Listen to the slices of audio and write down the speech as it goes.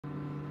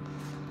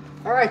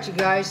All right, you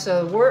guys,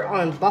 so we're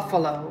on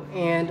Buffalo,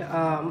 and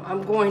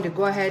I'm going to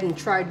go ahead and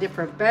try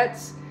different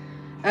bets.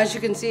 As you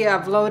can see,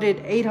 I've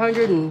loaded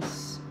 800 and,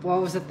 well,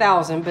 it was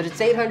 1,000, but it's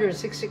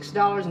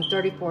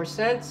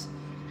 $866.34.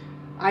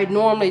 I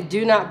normally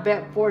do not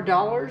bet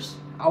 $4.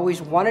 I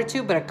always wanted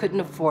to, but I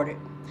couldn't afford it.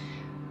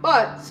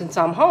 But since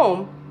I'm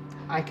home,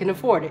 I can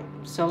afford it.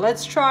 So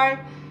let's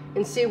try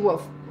and see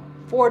what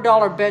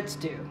 $4 bets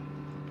do.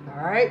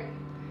 All right,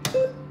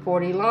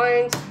 40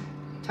 lines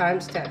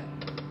times 10.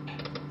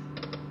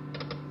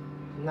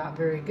 Not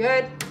very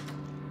good.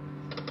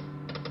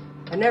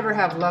 I never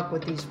have luck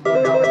with these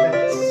 $4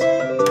 bets.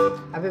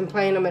 I've been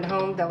playing them at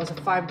home. That was a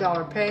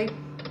 $5 pay.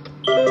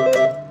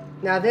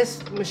 Now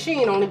this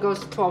machine only goes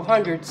to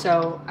 1,200,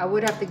 so I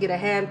would have to get a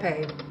hand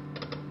pay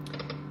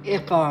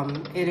if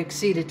it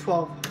exceeded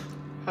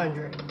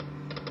 $1,200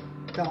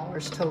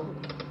 total.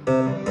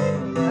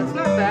 That's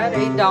not bad,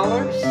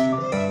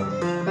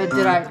 $8. But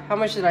how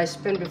much did I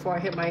spend before I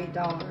hit my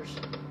 $8?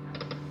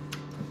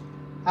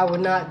 I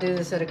would not do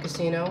this at a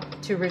casino.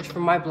 Too rich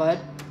for my blood.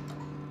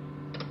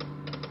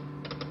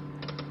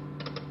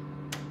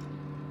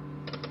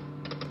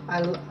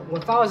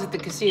 If I was at the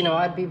casino,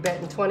 I'd be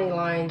betting 20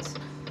 lines,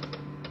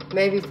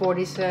 maybe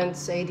 40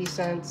 cents, 80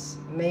 cents,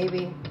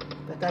 maybe.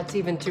 But that's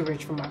even too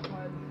rich for my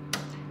blood.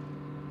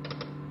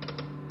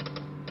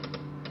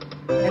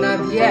 And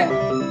I've yet.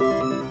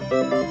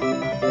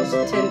 This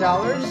is $10.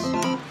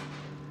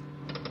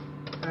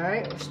 All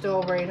right, we're still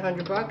over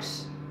 800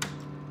 bucks.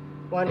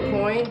 One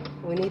coin.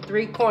 We need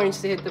 3 coins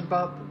to hit the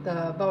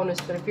bonus,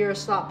 but if you're a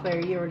slot player,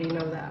 you already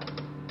know that.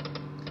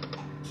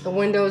 The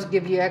windows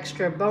give you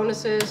extra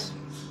bonuses.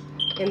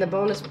 In the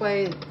bonus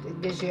play,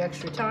 it gives you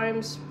extra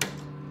times.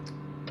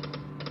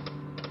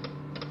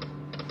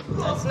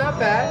 That's not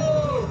bad.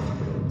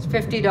 It's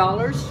 $50.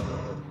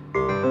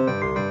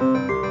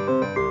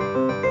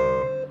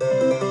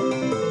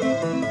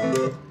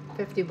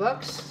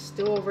 $50,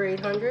 still over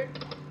 800.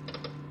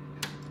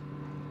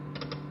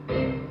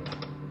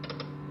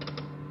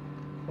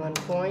 One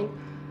coin.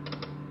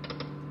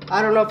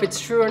 I don't know if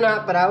it's true or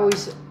not, but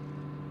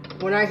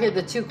when I hear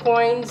the 2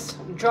 coins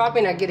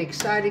dropping, I get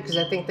excited because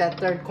I think that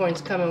 3rd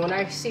coin's coming. When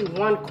I see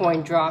 1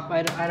 coin drop,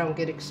 I don't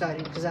get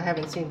excited because I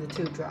haven't seen the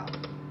 2 drop.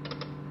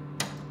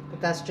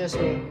 But that's just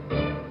me.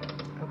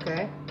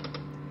 Okay?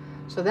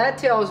 So that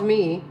tells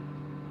me,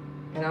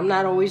 and I'm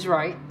not always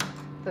right,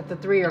 that the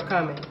 3 are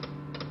coming.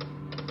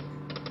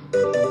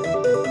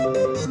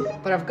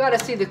 But I've got to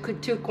see the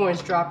 2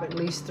 coins drop at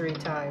least 3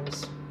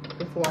 times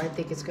before I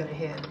think it's going to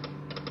hit.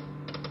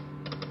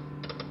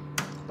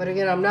 But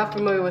again, I'm not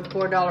familiar with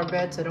 $4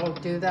 bets. I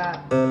don't do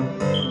that.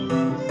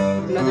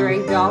 Another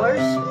 $8.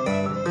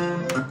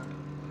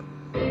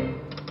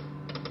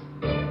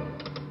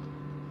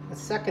 The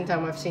second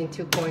time I've seen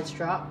 2 coins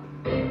drop.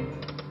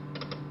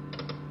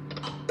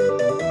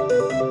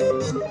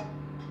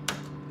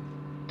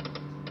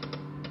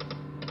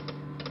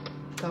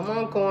 Come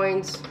on,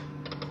 coins.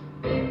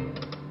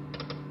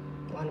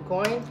 1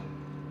 coin.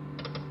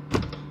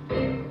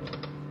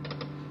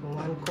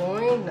 1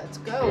 coin. Let's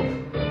go.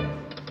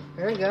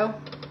 There we go.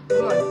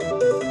 Come on.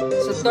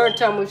 It's the 3rd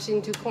time we've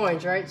seen 2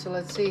 coins, right? So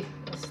let's see.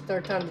 It's the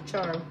 3rd time the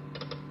charm.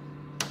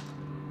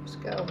 Let's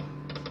go.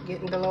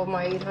 Getting below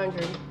my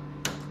 800.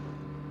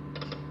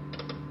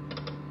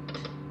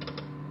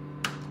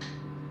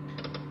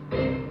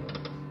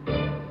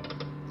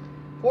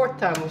 Fourth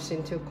time we've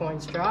seen 2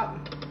 coins drop.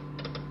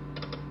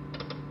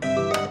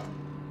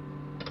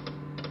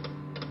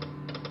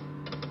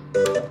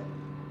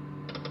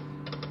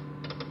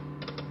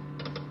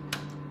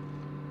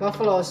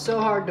 Buffalo is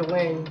so hard to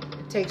win.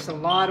 It takes a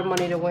lot of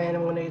money to win,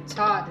 and when it's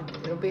hot,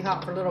 it'll be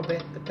hot for a little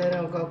bit, but then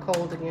it'll go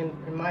cold again,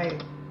 in my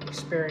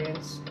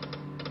experience.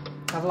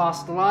 I've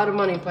lost a lot of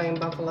money playing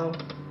Buffalo.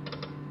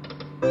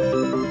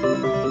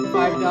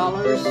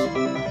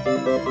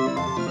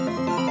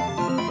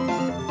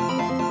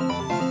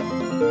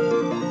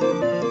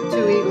 $5.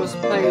 Two Eagles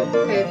pay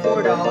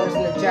 $4,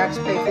 and the Jacks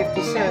pay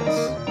 50 cents.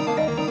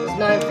 It's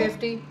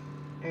 $9.50.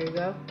 There you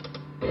go.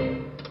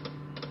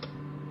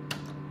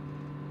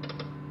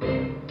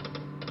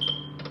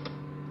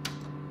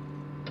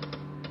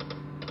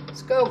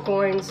 Let's go,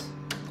 coins.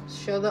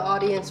 Show the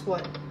audience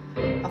what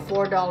a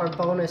 $4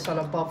 bonus on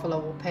a Buffalo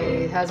will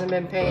pay. It hasn't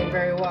been paying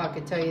very well, I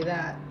can tell you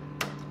that.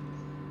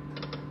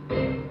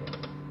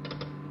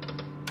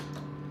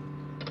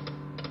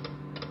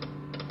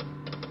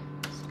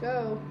 Let's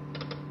go.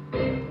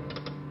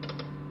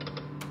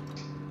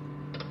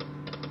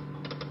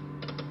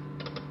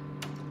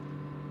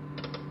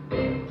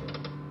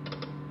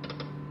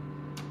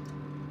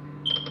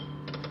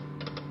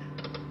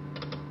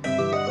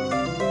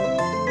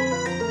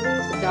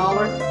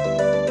 $1.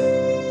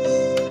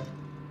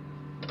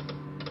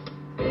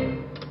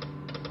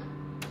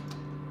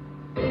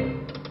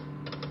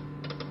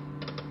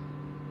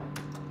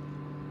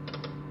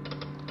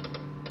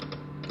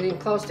 Getting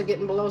close to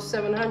getting below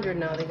 700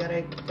 now. They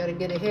gotta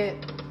get a hit.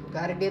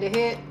 Gotta get a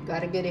hit.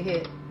 Gotta get a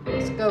hit.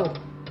 Let's go.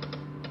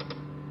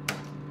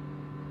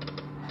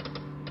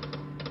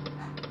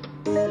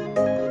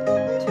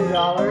 $2.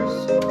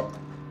 $2.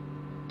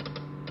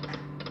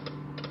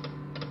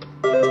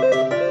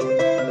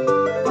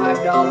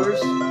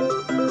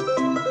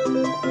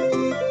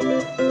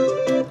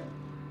 $5.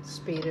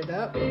 Speed it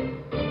up.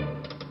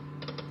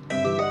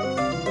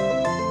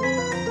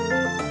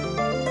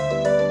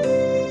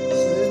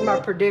 My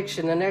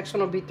prediction, the next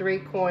one will be 3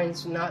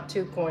 coins, not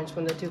 2 coins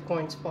when the 2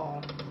 coins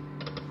fall,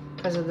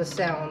 because of the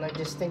sound. I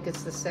just think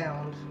it's the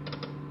sound.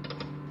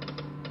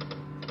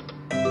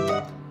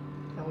 That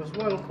was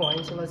 1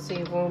 coin, so let's see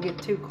if we'll get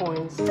 2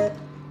 coins,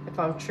 if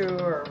I'm true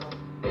or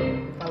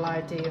if I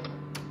lied to you.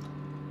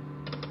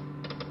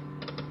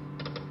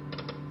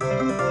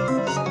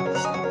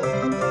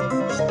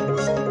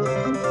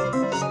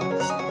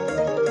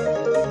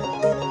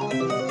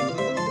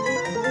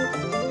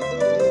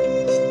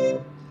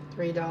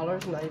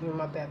 $3, not even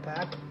my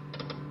backpack.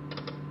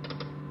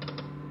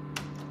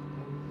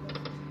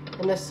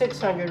 In the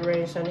 600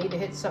 range, so I need to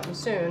hit something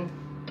soon.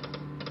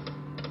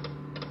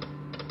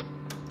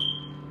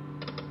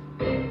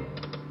 $1.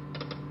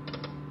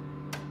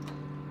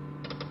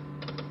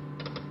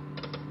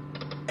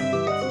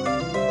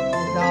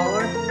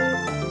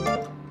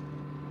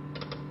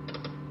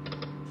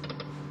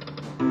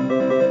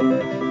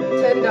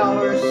 $10,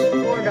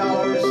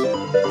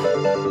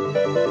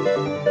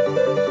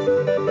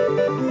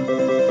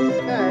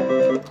 $4.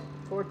 Okay,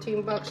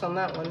 14 bucks on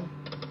that one.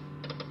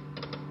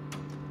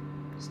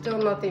 Still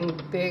nothing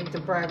big to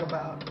brag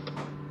about.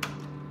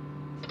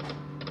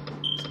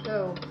 Let's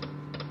go.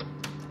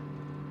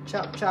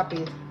 Chop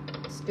choppy.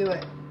 Let's do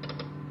it.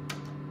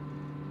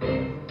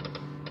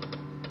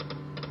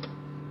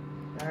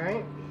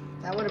 Alright,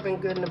 that would have been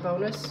good in the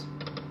bonus.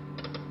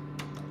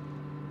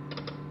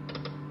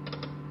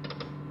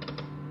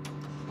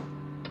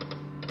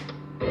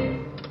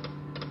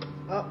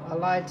 Oh, I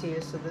lied to you,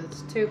 so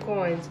that's 2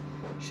 coins.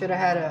 Should have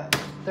had a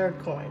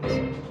 3rd coin.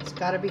 It's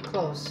got to be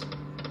close.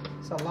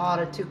 It's a lot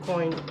of 2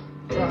 coin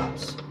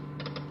drops.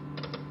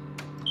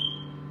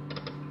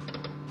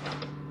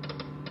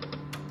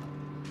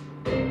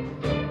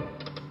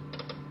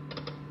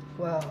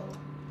 Well,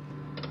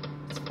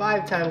 it's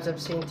 5 times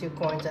I've seen 2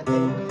 coins, I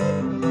think.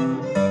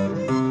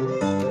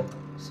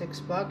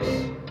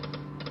 $6.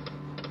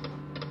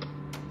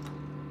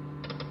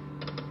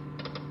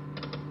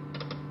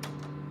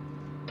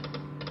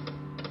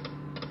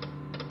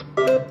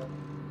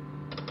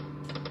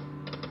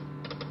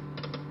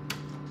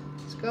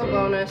 Let's go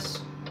bonus.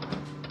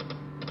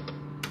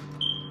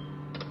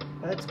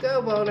 Let's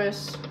go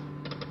bonus.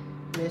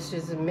 This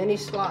is the mini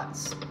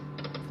slots.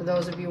 For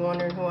those of you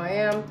wondering who I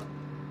am,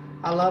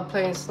 I love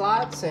playing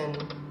slots and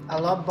I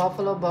love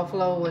Buffalo.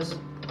 Buffalo was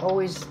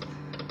always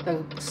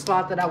the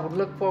slot that I would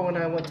look for when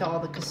I went to all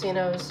the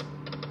casinos.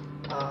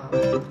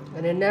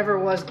 And it never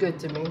was good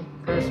to me,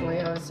 personally.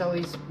 I was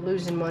always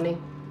losing money.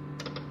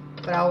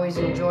 But I always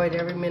enjoyed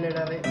every minute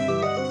of it.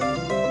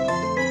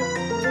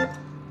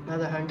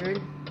 Another 100.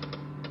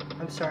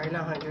 I'm sorry,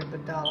 not 100,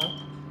 but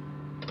 $1.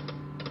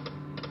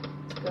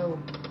 Let's go.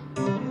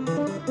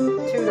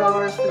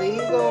 $2 for the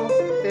Eagle,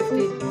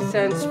 50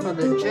 cents for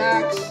the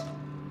Jacks.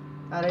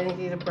 Not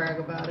anything to brag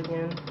about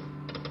again.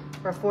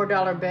 For a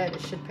 $4 bet,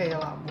 it should pay a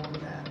lot more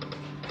than that.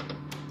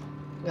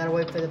 Gotta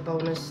wait for the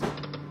bonus.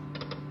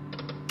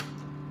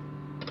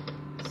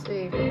 Let's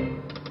see.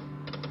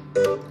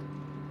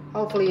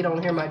 Hopefully you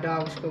don't hear my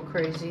dogs go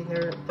crazy.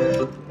 They're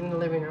in the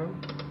living room.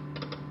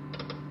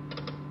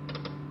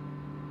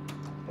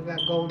 I've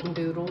got golden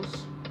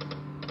doodles.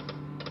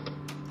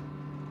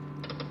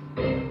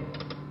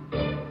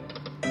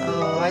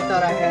 Oh, I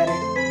thought I had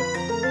it.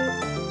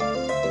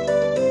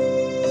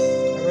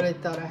 I really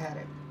thought I had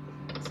it.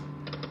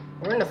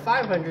 We're in the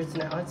 500s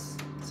now. It's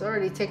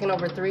already taken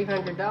over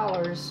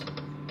 $300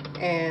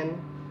 and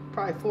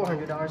probably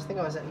 $400. I think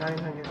I was at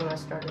 900 when I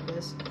started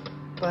this.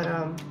 But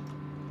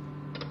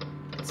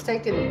it's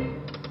taken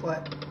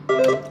what?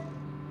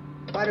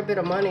 Quite a bit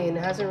of money and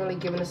it hasn't really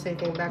given us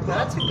anything back.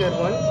 Now that's a good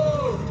one.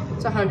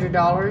 It's $100.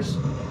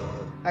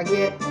 I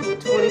get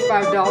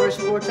 $25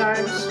 4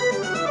 times.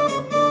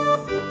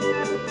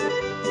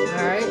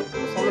 Alright,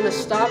 so I'm gonna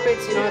stop it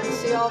so you don't have to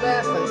see all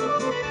that, but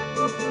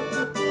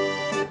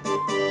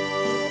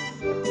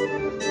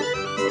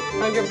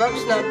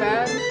 $100 not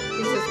bad.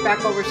 Gets us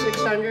back over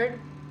 600. Here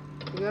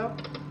you go.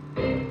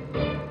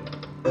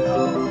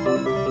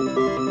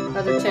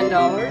 Another $10.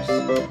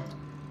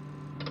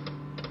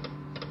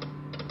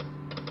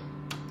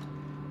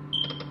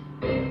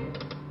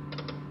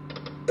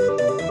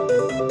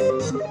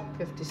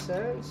 50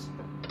 cents.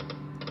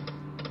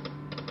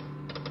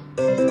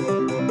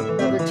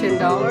 Another $10.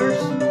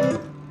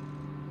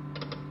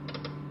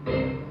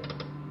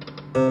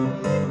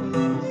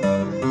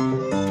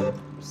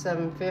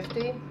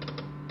 $7.50.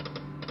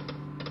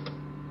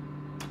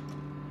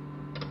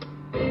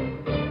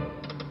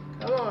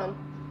 Come on.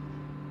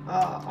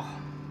 Oh,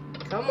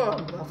 come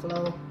on,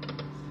 Buffalo.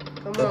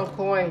 Come on,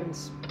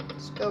 coins.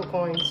 Let's go,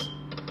 coins.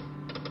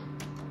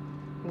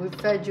 We've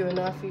fed you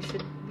enough. You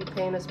should be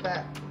paying us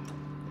back.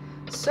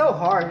 It's so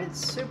hard. It's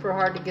super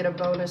hard to get a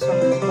bonus on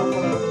this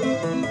Buffalo.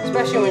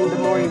 Especially when the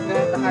more you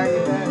bet, the higher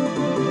you bet.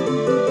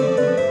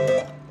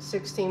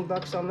 16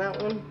 bucks on that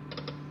one.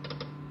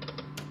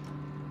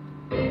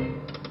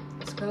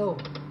 Let's go.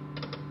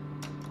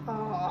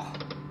 Oh,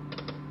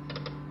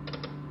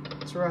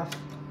 it's rough.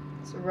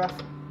 It's a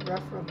rough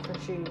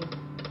machine.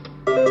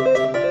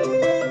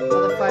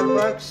 Another 5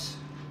 bucks.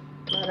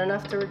 Not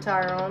enough to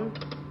retire on.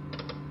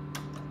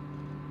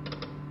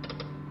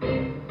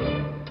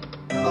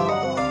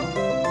 Oh,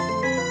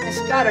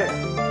 it's gotta.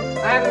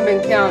 I haven't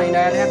been counting.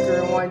 I'd have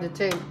to rewind the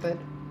tape, but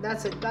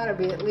that's it. Gotta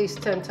be at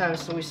least 10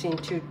 times so we've seen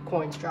 2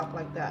 coins drop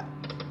like that.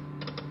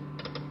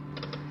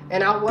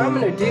 And what I'm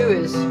gonna do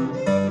is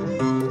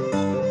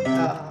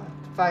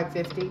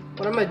 550.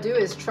 What I'm gonna do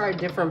is try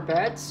different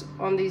bets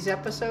on these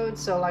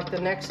episodes. So like the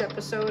next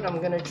episode,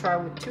 I'm gonna try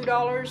with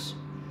 $2.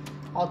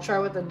 I'll try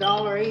with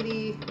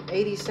 $1.80,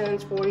 80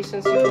 cents, 40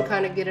 cents. You can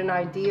kind of get an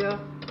idea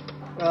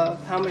of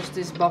how much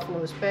these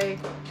buffaloes pay.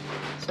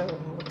 So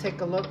we'll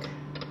take a look,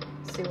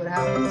 see what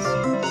happens.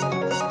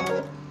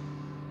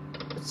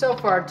 But so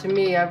far, to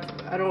me,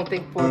 I don't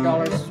think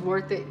 $4 is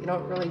worth it. You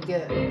don't really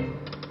get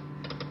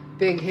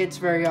big hits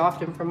very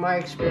often from my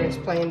experience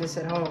playing this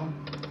at home.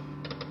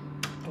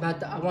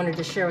 But I wanted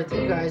to share with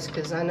you guys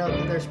because I know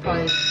that there's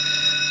probably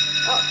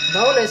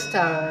bonus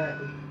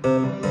time.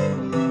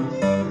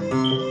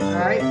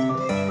 Alright,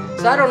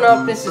 so I don't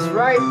know if this is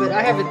right, but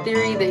I have a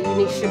theory that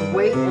you should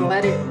wait and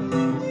let it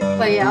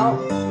play out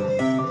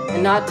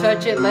and not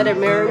touch it, let it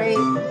marinate,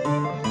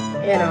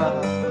 and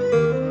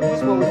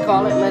that's what we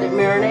call it, let it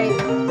marinate,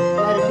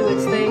 let it do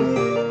its thing.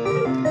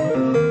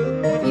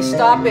 If you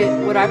stop it,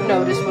 what I've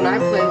noticed when I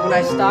play, when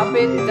I stop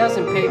it, it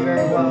doesn't pay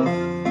very well.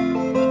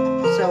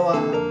 So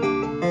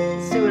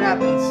let's see what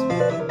happens.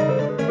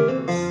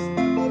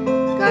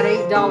 Got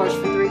 $8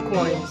 for 3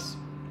 coins,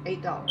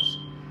 $8.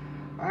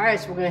 Alright,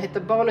 so we're going to hit the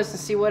bonus and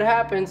see what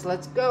happens.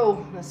 Let's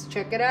go. Let's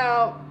check it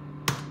out.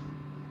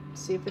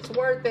 See if it's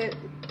worth it.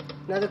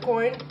 Another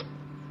coin.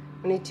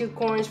 We need 2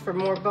 coins for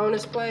more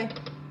bonus play.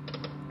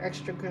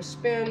 Extra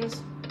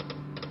spins.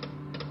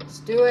 Let's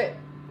do it.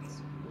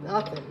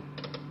 Nothing.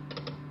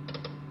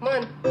 Come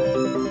on.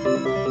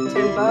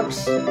 10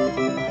 bucks.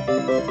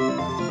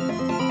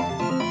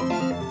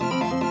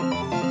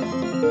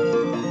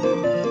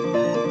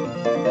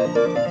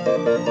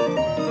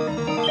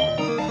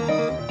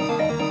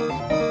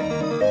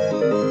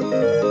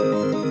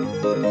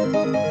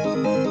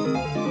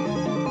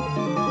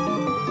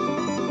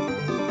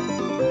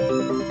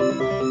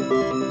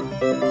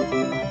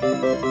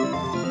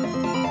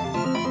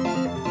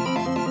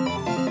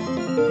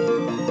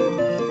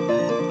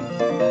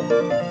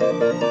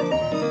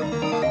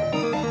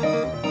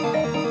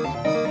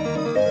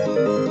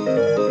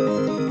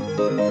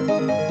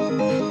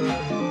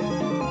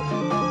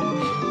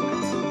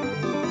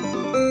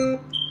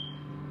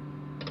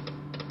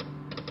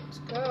 Let's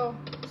go.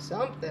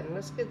 Something.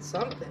 Let's get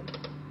something.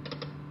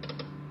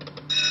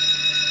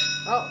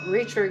 Oh,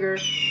 re-trigger.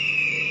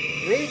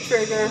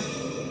 Re-trigger.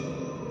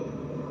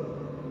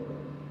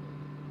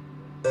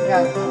 We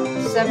got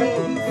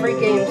 7 free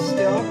games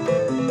still.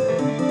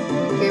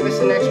 Gave us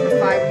an extra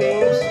 5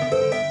 games.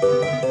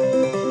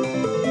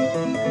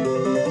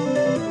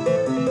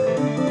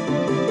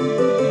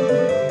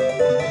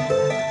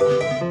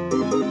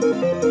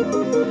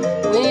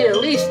 We need at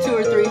least $200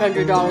 or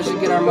 $300 to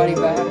get our money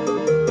back.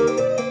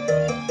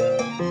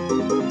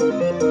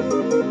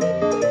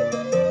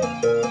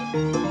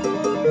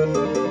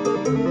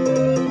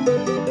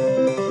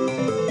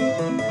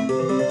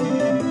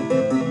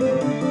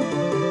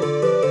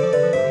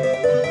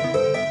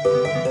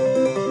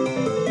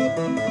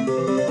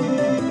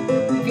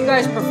 If you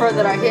guys prefer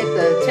that I hit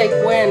the take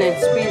win and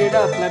speed it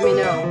up, let me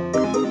know.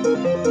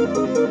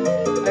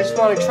 I just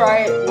want to try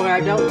it when I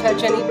don't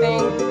touch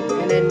anything,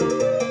 and then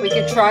we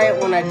can try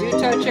it when I do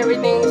touch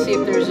everything, see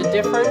if there's a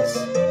difference.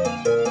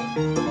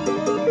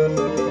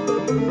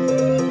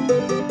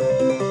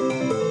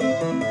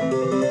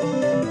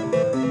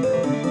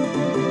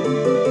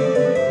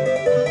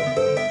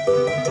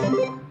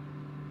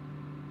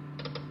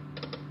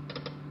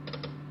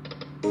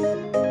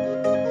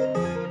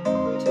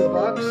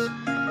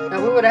 $2. Now,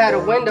 we would have had a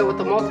window with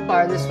the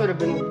multiplier. This would have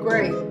been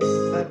great,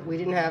 but we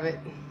didn't have it.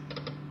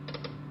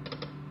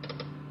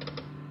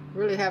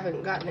 Really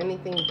haven't gotten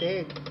anything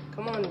big.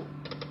 Come on,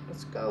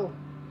 let's go.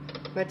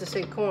 I meant to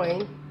say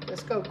coin.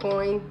 Let's go,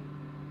 coin.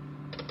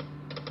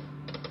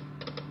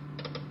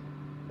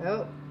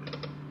 Nope.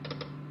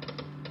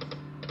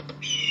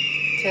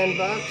 10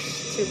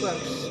 bucks, 2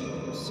 bucks.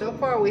 So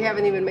far, we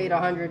haven't even made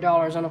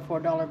 $100 on a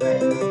 $4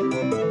 bet.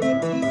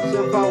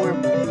 So far, we're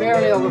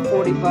barely over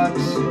 40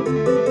 bucks.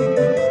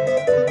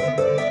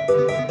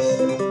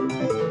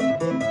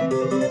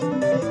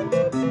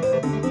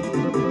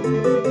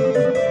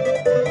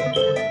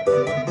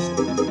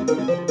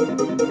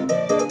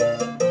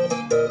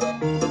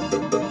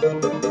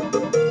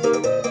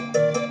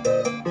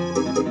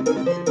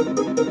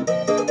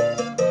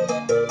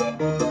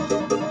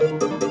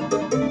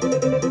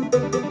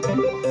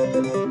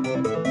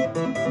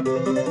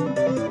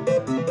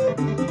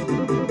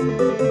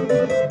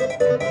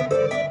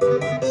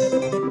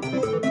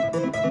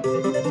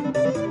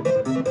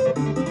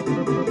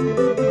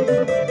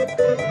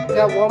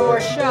 Got one more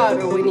shot,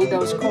 or we need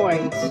those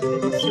coins.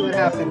 Let's see what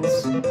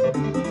happens.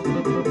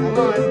 Come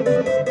on.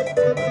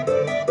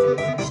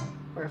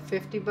 For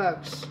 50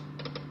 bucks.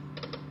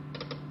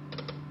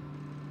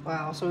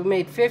 Wow, so we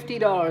made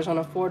 $50 on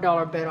a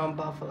 $4 bet on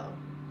Buffalo.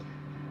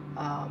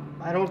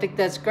 I don't think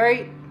that's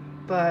great,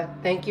 but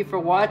thank you for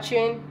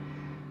watching.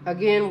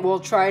 Again, we'll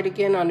try it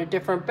again on a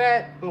different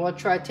bet, and we'll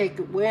try to take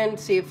a win,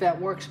 see if that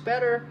works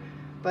better.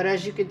 But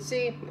as you can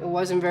see, it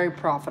wasn't very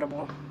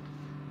profitable.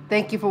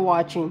 Thank you for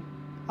watching,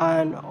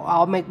 and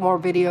I'll make more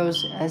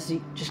videos as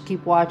you just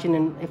keep watching.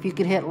 And if you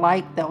could hit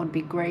like, that would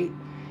be great.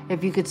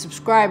 If you could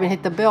subscribe and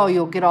hit the bell,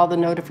 you'll get all the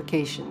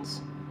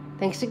notifications.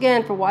 Thanks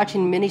again for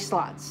watching Mini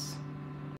Slots.